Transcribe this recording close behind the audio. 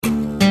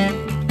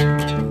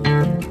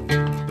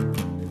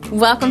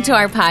Welcome to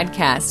our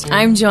podcast.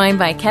 I'm joined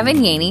by Kevin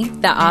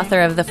Yaney, the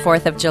author of the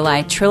 4th of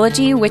July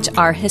trilogy, which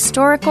are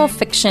historical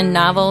fiction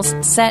novels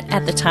set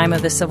at the time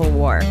of the Civil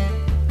War.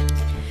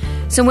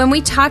 So when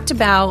we talked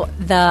about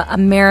the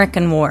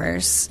American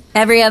wars,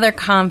 every other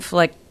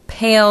conflict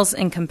pales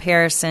in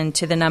comparison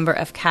to the number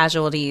of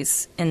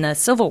casualties in the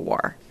Civil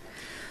War.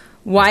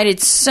 Why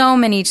did so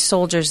many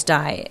soldiers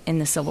die in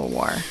the Civil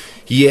War?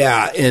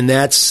 Yeah, and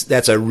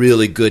that's a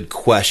really good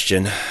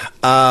question.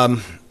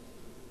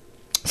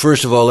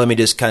 First of all, let me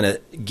just kind of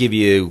give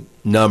you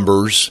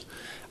numbers,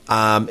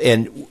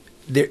 and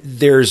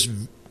there's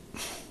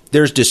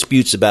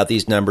disputes about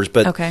these numbers,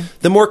 but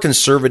the more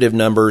conservative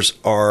numbers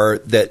are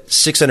that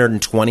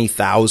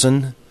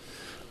 620,000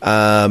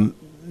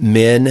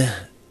 men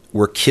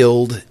were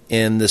killed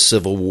in the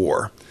Civil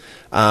War.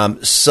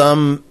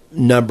 Some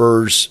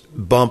numbers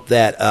bump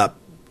that up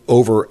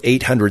over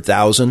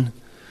 800,000.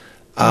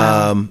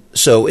 Wow.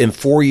 So in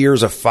 4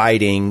 years of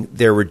fighting,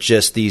 there were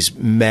just these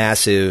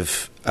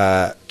massive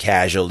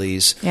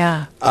casualties.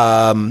 Yeah.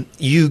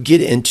 You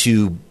get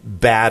into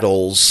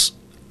battles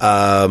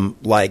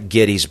like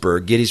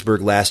Gettysburg.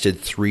 Gettysburg lasted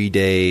 3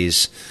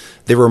 days.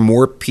 There were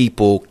more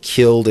people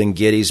killed in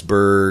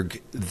Gettysburg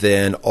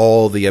than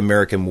all the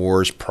American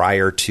wars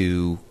prior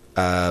to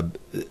that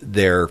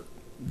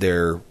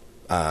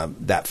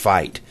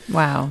fight.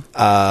 Wow.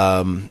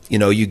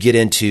 You get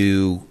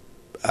into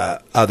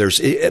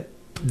others.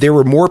 There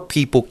were more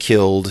people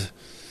killed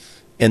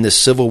in the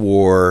Civil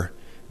War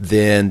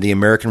than the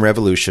American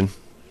Revolution,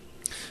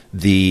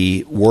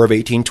 the War of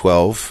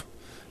 1812,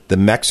 the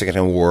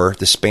Mexican War,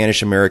 the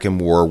Spanish-American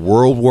War,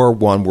 World War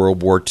I,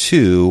 World War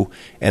II,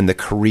 and the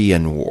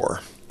Korean War.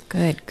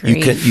 Good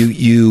grief.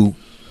 You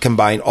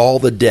combine all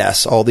the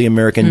deaths, all the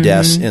American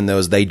deaths in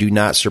those, they do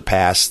not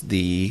surpass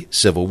the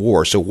Civil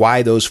War. So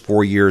why those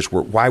 4 years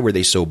why were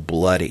they so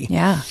bloody?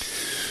 Yeah.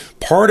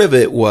 Part of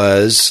it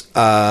was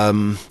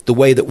the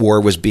way that war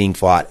was being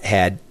fought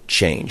had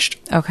changed.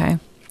 Okay.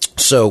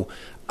 So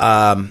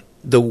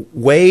the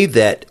way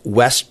that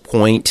West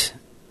Point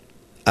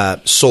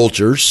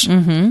soldiers,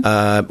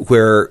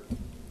 where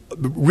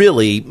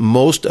really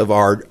most of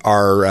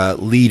our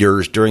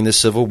leaders during the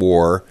Civil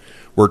War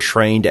were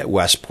trained at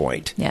West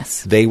Point.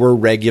 Yes. They were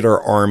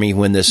regular Army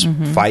when this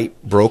fight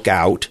broke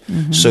out.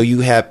 So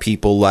you have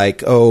people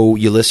like,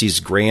 Ulysses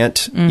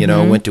Grant,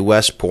 went to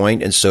West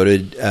Point, and so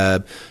did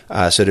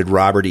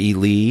Robert E.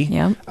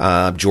 Lee,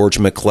 George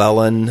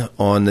McClellan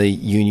on the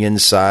Union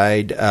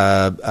side,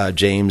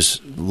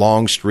 James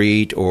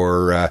Longstreet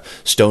or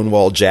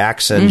Stonewall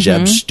Jackson,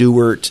 Jeb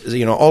Stuart,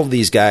 all of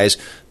these guys,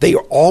 they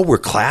all were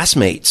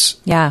classmates.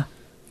 Yeah.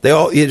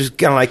 It's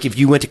kind of like if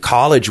you went to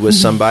college with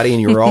somebody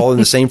and you were all in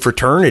the same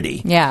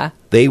fraternity. Yeah.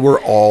 They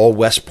were all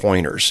West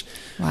Pointers.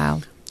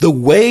 Wow. The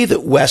way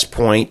that West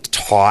Point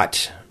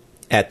taught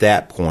at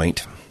that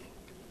point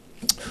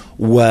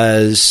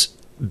was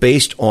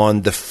based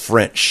on the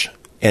French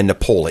and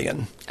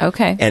Napoleon.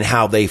 Okay. And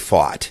how they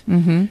fought.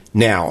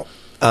 Now,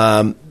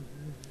 let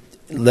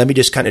me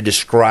just kind of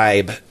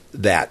describe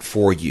that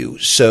for you.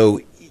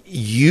 So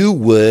you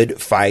would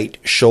fight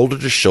shoulder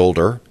to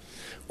shoulder,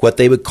 what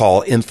they would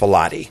call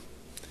enfilade.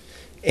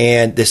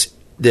 And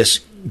this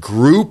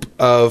group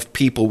of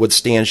people would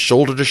stand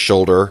shoulder to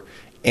shoulder,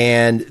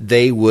 and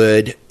they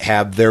would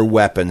have their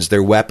weapons.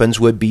 Their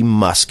weapons would be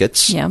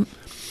muskets. Yep.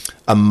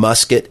 A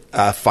musket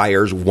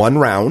fires one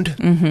round.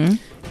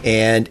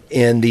 And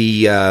in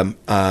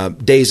the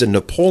days of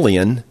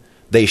Napoleon,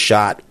 they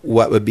shot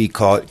what would be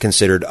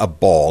considered a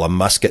ball, a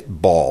musket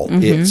ball.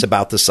 It's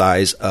about the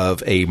size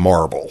of a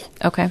marble.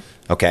 Okay.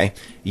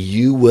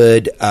 You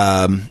would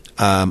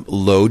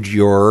load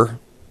your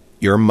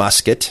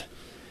musket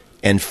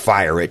and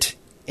fire it.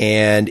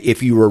 And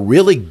if you were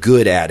really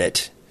good at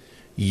it,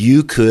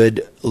 you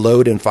could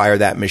load and fire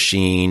that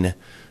machine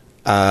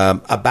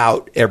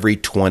about every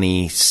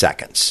 20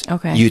 seconds.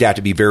 Okay. You'd have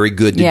to be very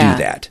good to do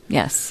that.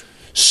 Yes.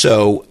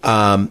 So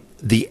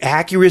the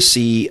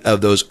accuracy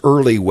of those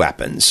early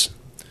weapons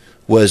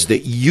was that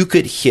you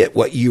could hit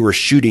what you were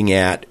shooting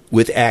at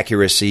with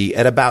accuracy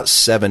at about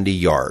 70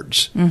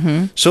 yards.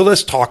 So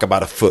let's talk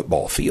about a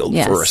football field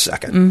for a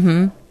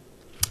second.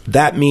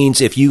 That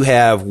means if you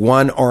have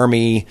one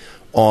army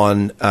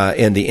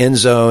in the end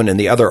zone and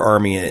the other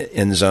army in the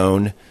end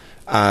zone,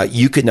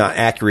 you could not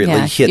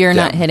accurately hit them. You're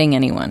not hitting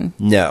anyone.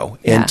 No,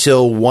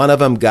 until one of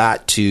them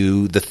got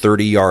to the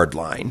 30-yard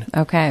line.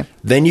 Okay.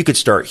 Then you could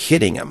start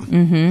hitting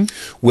them.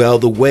 Well,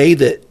 the way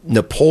that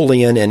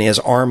Napoleon and his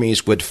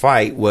armies would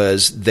fight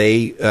was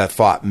they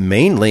fought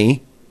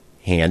mainly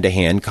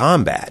hand-to-hand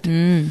combat.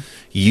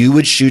 You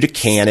would shoot a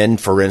cannon,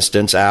 for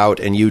instance, out,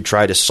 and you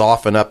try to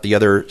soften up the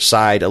other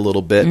side a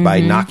little bit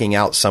by knocking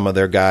out some of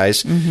their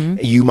guys.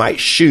 You might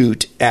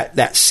shoot at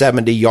that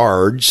 70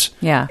 yards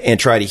and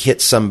try to hit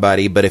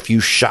somebody, but if you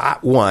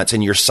shot once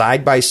and you're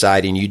side by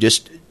side and you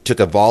just took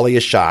a volley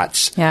of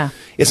shots,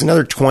 it's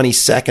another 20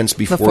 seconds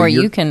before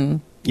you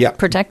can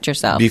protect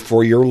yourself.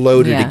 Before you're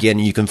loaded again,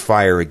 you can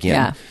fire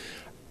again.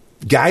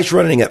 Guys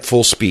running at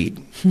full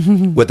speed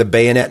with a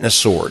bayonet and a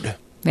sword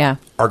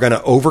are going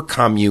to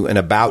overcome you in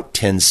about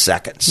 10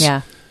 seconds.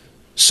 Yeah.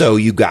 So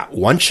you got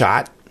one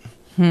shot,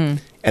 and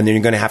then you're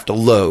going to have to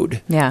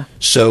load. Yeah.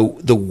 So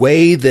the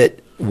way that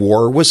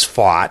war was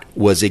fought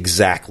was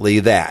exactly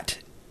that.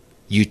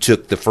 You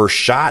took the first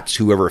shots,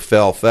 whoever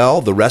fell,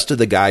 fell. The rest of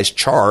the guys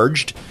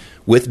charged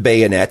with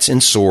bayonets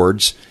and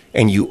swords,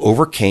 and you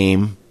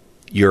overcame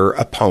your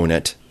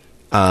opponent.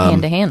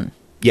 Hand-to-hand.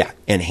 Yeah,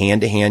 in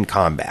hand-to-hand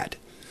combat.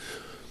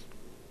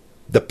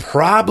 The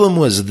problem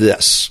was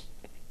this,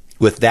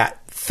 with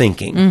that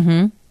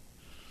thinking.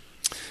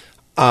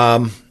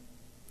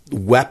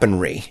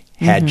 Weaponry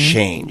had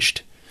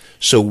changed.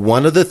 So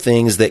one of the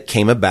things that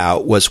came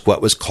about was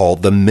what was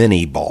called the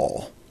mini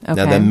ball. Okay.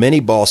 Now, the mini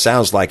ball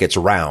sounds like it's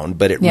round,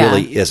 but it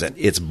really isn't.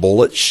 It's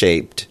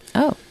bullet-shaped.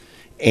 Oh.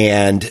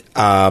 And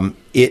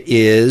it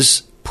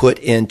is put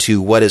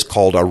into what is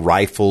called a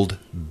rifled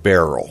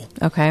barrel.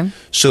 Okay.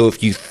 So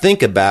if you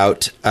think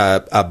about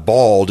a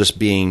ball just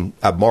being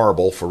a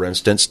marble, for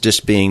instance,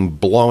 just being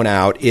blown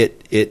out,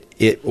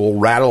 it will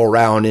rattle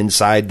around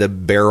inside the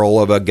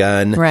barrel of a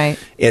gun. Right.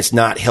 It's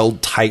not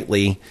held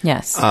tightly.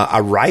 Yes.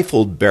 A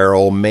rifled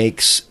barrel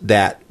makes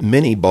that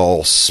mini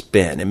ball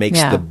spin. It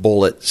makes the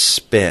bullet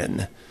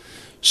spin.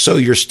 So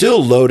you're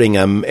still loading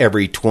them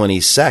every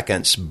 20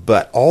 seconds,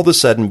 but all of a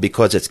sudden,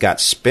 because it's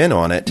got spin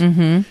on it,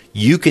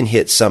 you can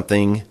hit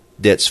something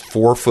that's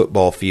 4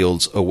 football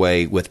fields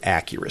away with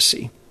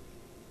accuracy.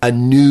 A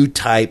new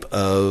type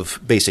of,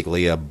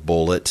 basically a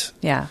bullet,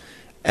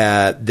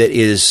 that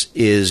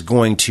is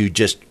going to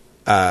just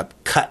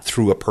cut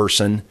through a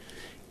person.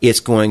 It's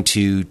going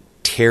to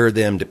tear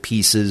them to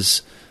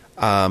pieces.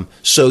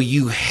 So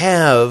you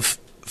have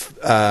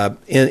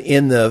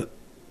in the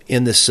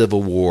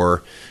Civil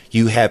War,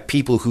 you have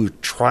people who are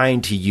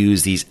trying to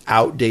use these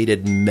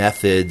outdated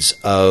methods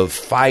of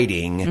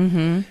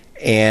fighting,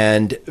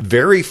 and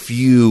very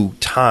few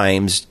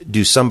times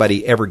do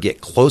somebody ever get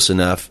close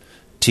enough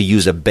to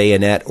use a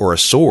bayonet or a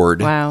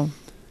sword. Wow.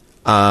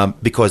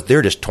 Because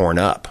they're just torn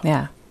up.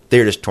 Yeah.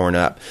 They're just torn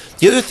up.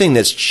 The other thing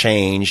that's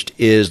changed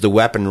is the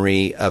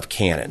weaponry of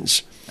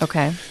cannons.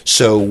 Okay.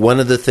 So one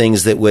of the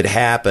things that would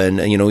happen,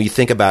 you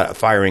think about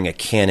firing a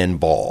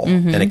cannonball,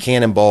 and a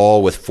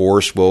cannonball with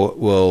force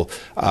will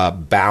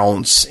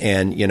bounce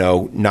and,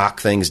 knock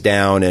things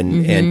down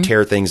and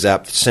tear things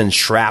up, send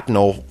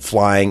shrapnel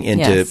flying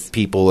into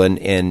people and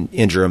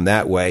injure them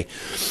that way.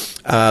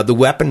 The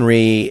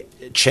weaponry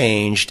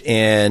changed,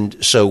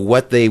 and so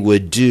what they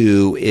would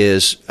do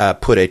is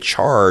put a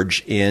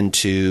charge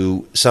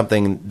into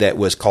something that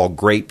was called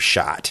grape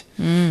shot.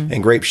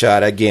 And grape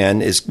shot,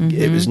 again,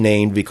 it was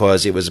named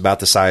because it was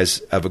about the size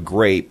of a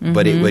grape,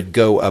 but it would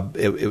go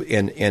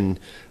in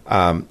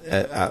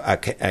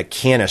a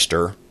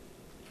canister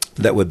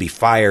that would be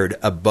fired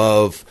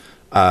above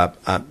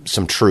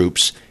some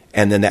troops,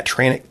 and then that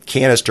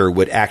canister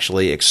would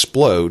actually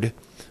explode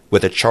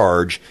with a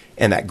charge,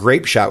 and that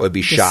grape shot would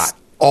be shot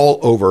all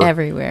over.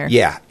 Everywhere.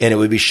 Yeah, and it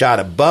would be shot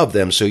above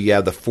them, so you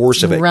have the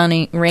force of it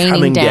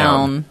raining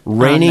down.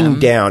 Raining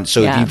down.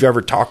 So if you've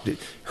ever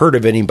heard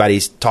of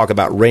anybody talk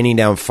about raining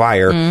down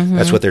fire,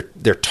 that's what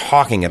they're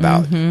talking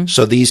about.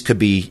 So these could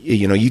be,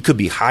 you could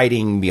be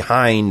hiding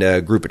behind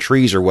a group of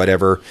trees or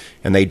whatever,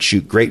 and they'd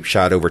shoot grape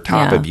shot over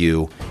top of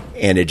you,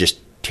 and it just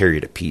tear you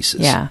to pieces.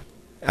 Yeah.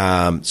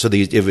 So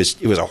it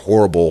was a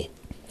horrible,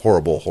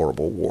 horrible,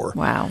 horrible war.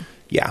 Wow.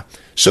 Yeah.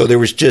 So there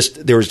was just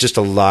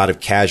a lot of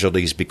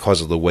casualties because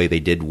of the way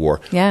they did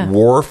war. Yeah.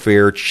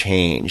 Warfare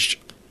changed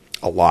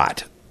a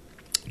lot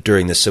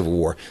during the Civil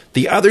War.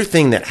 The other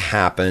thing that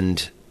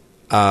happened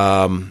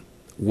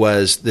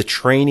was the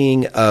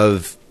training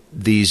of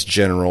these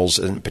generals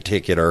in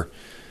particular.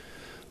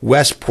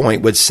 West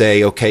Point would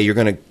say, okay, you're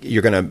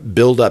gonna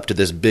build up to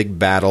this big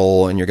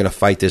battle, and you're gonna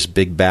fight this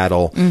big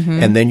battle,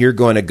 and then you're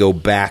going to go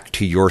back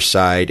to your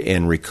side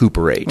and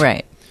recuperate.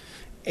 Right.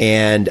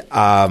 And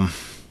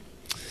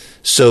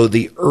so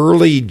the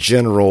early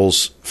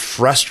generals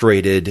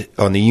frustrated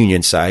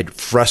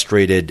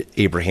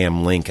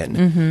Abraham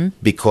Lincoln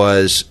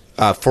because,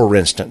 for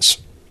instance,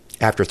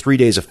 after 3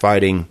 days of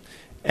fighting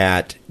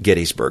at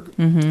Gettysburg,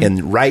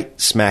 and right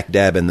smack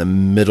dab in the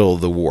middle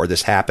of the war,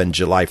 this happened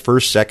July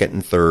 1st, 2nd,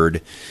 and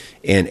 3rd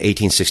in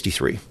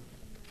 1863.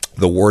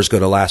 The war is going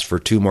to last for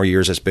 2 more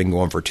years. It's been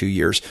going for 2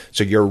 years.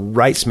 So you're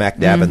right smack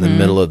dab in the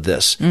middle of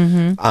this.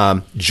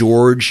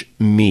 George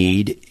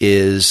Meade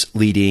is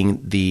leading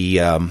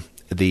the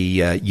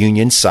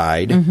Union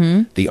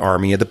side, the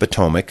Army of the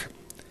Potomac.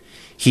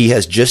 He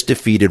has just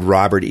defeated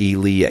Robert E.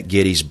 Lee at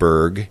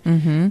Gettysburg.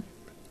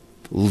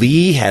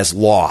 Lee has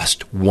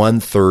lost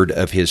 1/3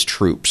 of his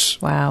troops.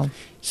 Wow.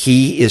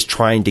 He is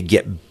trying to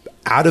get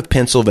out of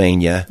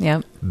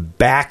Pennsylvania,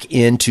 back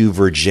into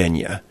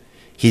Virginia.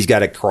 He's got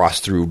to cross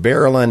through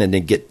Maryland and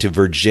then get to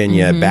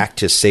Virginia, back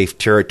to safe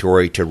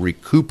territory to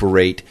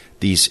recuperate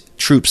these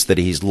troops that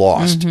he's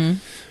lost.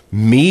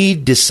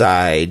 Meade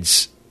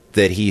decides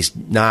that he's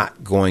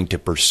not going to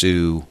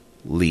pursue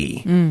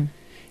Lee.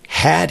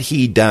 Had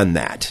he done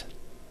that,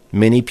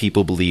 many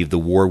people believe the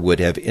war would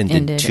have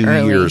ended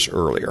 2 years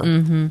earlier.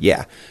 Mm-hmm.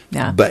 Yeah.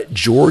 Yeah. But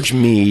George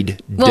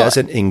Meade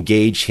doesn't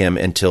engage him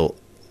until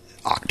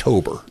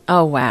October.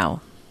 Oh,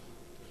 wow.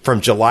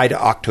 From July to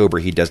October,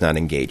 he does not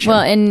engage him.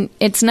 Well, and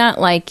it's not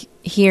like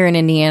here in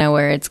Indiana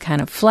where it's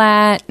kind of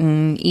flat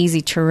and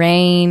easy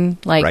terrain.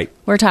 Like, right.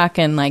 We're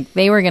talking like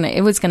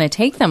it was going to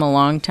take them a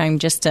long time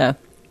just to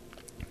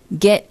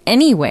get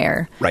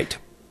anywhere. Right.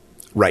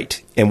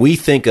 Right. And we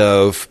think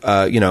of,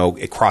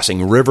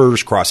 crossing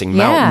rivers, crossing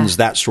mountains,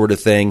 that sort of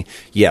thing.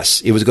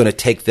 Yes, it was going to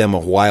take them a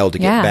while to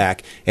get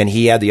back. And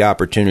he had the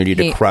opportunity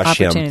to crush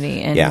him.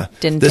 And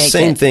didn't the take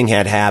same it. thing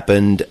had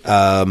happened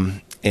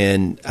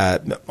in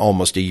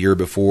almost a year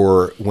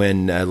before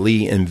when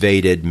Lee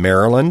invaded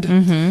Maryland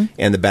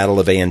and the Battle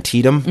of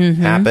Antietam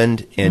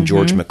happened. And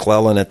George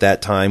McClellan at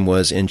that time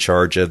was in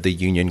charge of the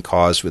Union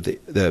cause with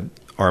the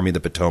Army of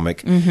the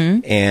Potomac.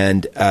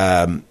 And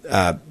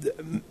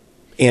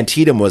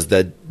Antietam was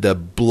the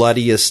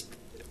bloodiest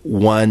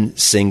one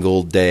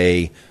single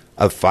day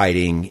of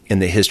fighting in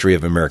the history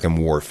of American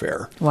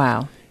warfare.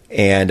 Wow.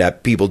 And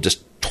people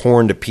just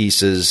torn to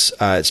pieces.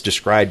 It's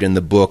described in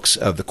the books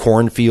of the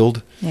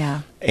cornfield.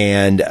 Yeah.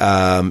 And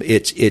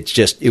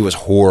it was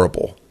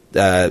horrible.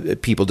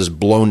 People just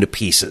blown to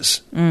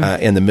pieces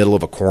in the middle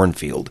of a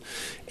cornfield.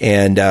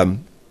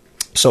 And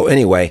so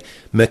anyway,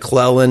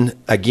 McClellan,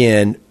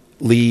 again,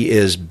 Lee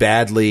his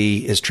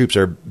troops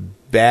are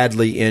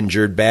badly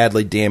injured,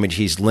 badly damaged.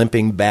 He's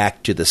limping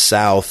back to the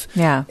south.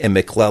 Yeah. And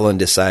McClellan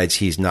decides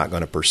he's not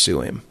going to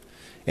pursue him.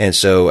 And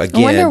so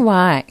again, I wonder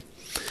why.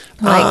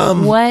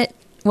 Like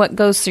what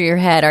goes through your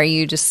head? Are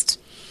you just,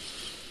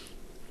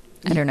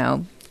 I don't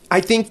know. I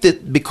think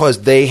that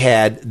because they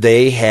had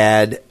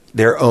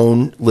their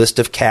own list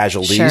of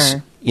casualties,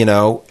 sure.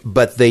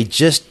 But they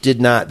just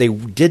did not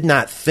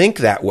think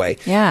that way.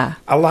 Yeah.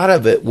 A lot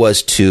of it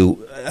was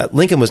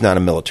Lincoln was not a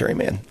military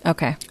man.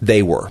 Okay.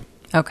 They were.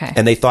 Okay.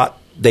 And they thought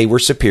they were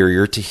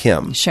superior to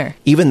him. Sure.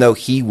 Even though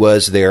he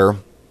was their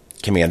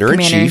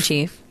commander-in-chief.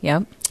 Commander-in-chief,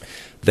 yep.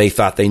 They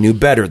thought they knew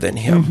better than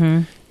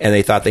him. And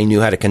they thought they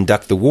knew how to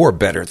conduct the war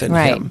better than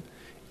him.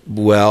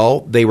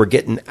 Well, they were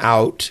getting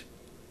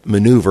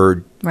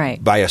outmaneuvered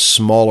by a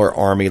smaller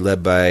army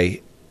led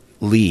by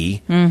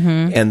Lee.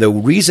 And the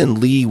reason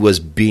Lee was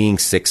being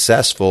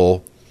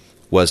successful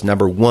was,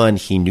 number one,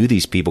 he knew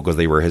these people because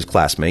they were his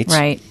classmates.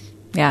 Right.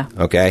 Yeah.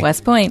 Okay.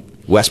 West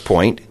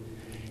Point.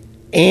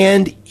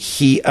 And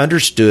he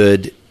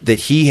understood that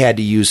he had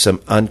to use some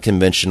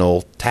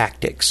unconventional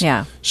tactics.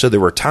 Yeah. So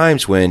there were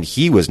times when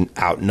he was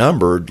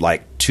outnumbered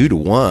like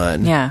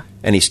 2-1. Yeah.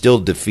 And he still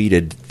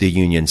defeated the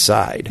Union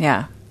side.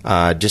 Yeah.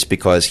 Just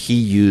because he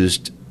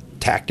used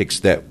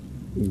tactics that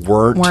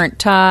weren't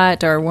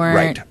taught or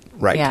weren't.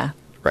 Right. Yeah.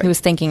 Right. He was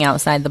thinking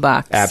outside the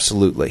box.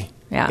 Absolutely.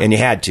 Yeah. And you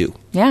had to.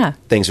 Yeah.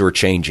 Things were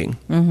changing.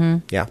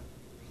 Yeah.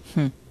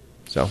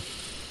 So.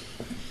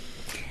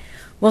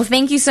 Well,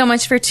 thank you so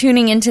much for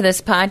tuning into this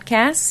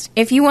podcast.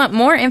 If you want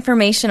more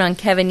information on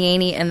Kevin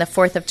Yaney and the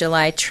 4th of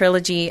July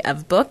trilogy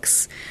of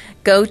books,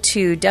 go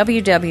to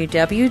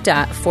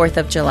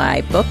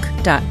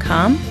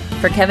www.4thofjulybook.com.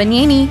 For Kevin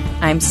Yaney,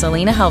 I'm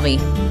Selena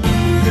Helvey.